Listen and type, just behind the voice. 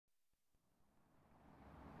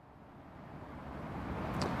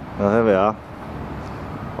Well, here we are.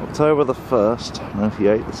 October the 1st,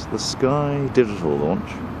 98. This is the Sky Digital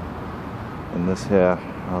launch. And this here,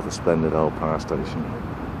 rather splendid old power station.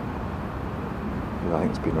 I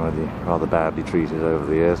think it's been rather badly treated over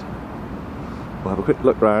the years. We'll have a quick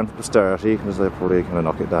look round for posterity, because they're probably going to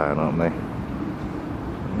knock it down, aren't they?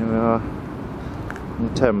 Here we are on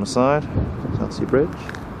the Thames side, Battersea Bridge.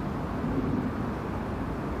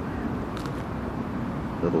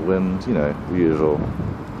 Little wind, you know, the usual.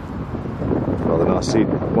 Rather nasty.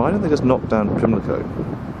 Why don't they just knock down Pimlico?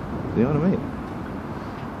 You know what I mean?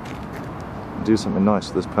 Do something nice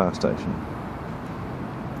to this power station.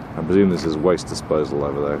 I presume this is waste disposal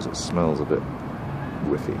over there, because it smells a bit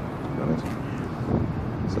whiffy, to be honest.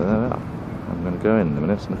 So there we are. I'm going to go in a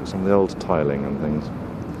minute and look at some of the old tiling and things,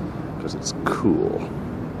 because it's cool.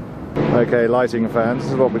 Okay, lighting fans.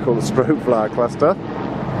 This is what we call the strobe flower cluster.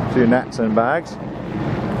 A few gnats in bags.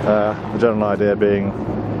 The general idea being,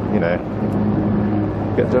 you know,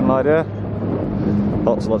 get the general idea?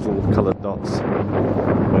 Lots of little coloured dots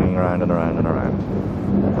winging around and around and around.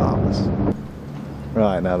 Marvellous.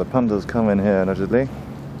 Right, now the punters come in here allegedly,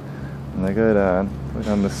 and they go down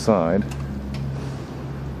this side,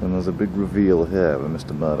 and there's a big reveal here with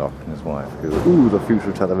Mr. Murdoch and his wife. Ooh, the future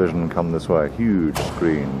of television come this way. Huge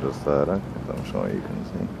screen just there, I'm sure you can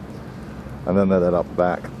see. And then they led up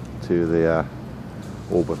back to the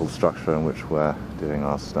orbital structure in which we're doing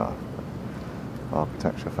our stuff.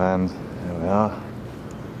 Architecture fans, here we are.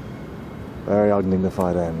 Very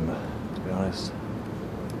undignified end, to be honest.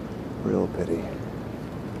 Real pity.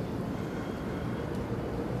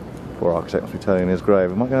 Poor architect must be turning in his grave.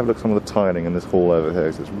 We might go have a look at some of the tiling in this hall over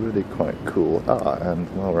here, because it's really quite cool. Ah, and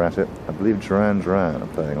while we're at it, I believe Duran are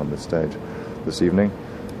playing on this stage this evening.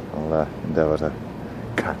 I'll endeavour to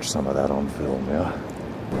catch some of that on film, yeah.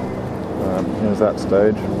 Here's that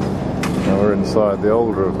stage. Now we're inside the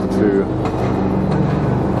older of the two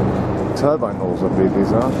turbine halls, I believe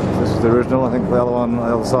these are. This is the original. I think the other one on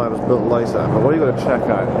the other side was built later. But what you've got to check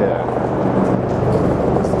out here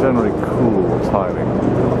is the generally cool tiling.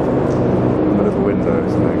 And the little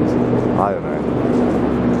windows and things. I don't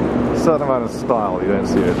know. A certain amount of style you don't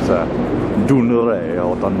see at Duranies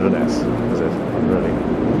or Duranies, is it? Really.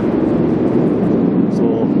 It's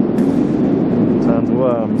all turned to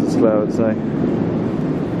worms, as Claire would say.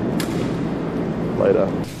 Later. A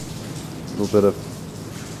little bit of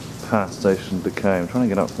power station decay. I'm trying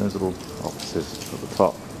to get up to those little offices at the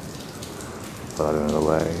top, but I don't know the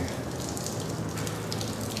way.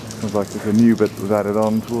 Seems like there's a new bit that was added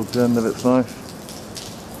on towards the end of its life.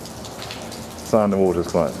 Sound and water's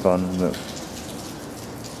quite fun, isn't it?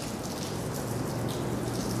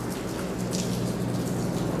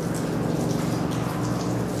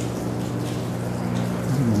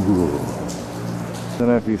 Ooh. I don't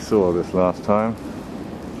know if you saw this last time,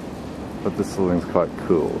 but this sort of thing's quite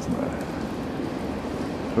cool, isn't it?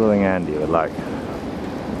 Sort of thing Andy would like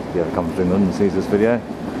if he ever comes to England and sees this video.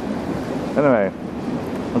 Anyway,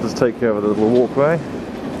 I'll just take you over the little walkway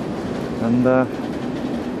and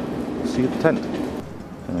see you at the tent.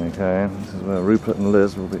 Okay, this is where Rupert and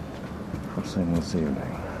Liz will be crossing this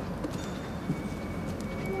evening.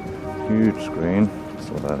 Huge screen,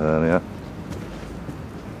 saw that earlier.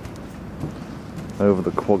 Over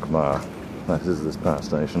the quagmire, that is this power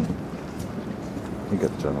station. You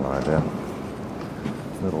get the general idea.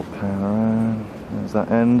 Little pan around. There's that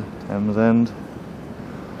end, Thames end.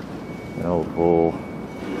 The old hall.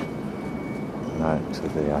 And out to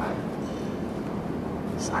the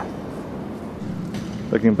south.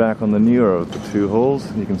 Looking back on the newer of the two halls,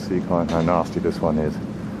 you can see quite how nasty this one is.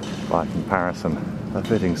 By comparison, a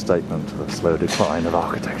fitting statement to the slow decline of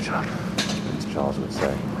architecture, as Charles would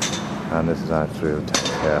say. And this is out through the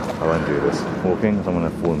Thames here. I won't do this walking because I'm going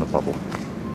to fall in the puddle.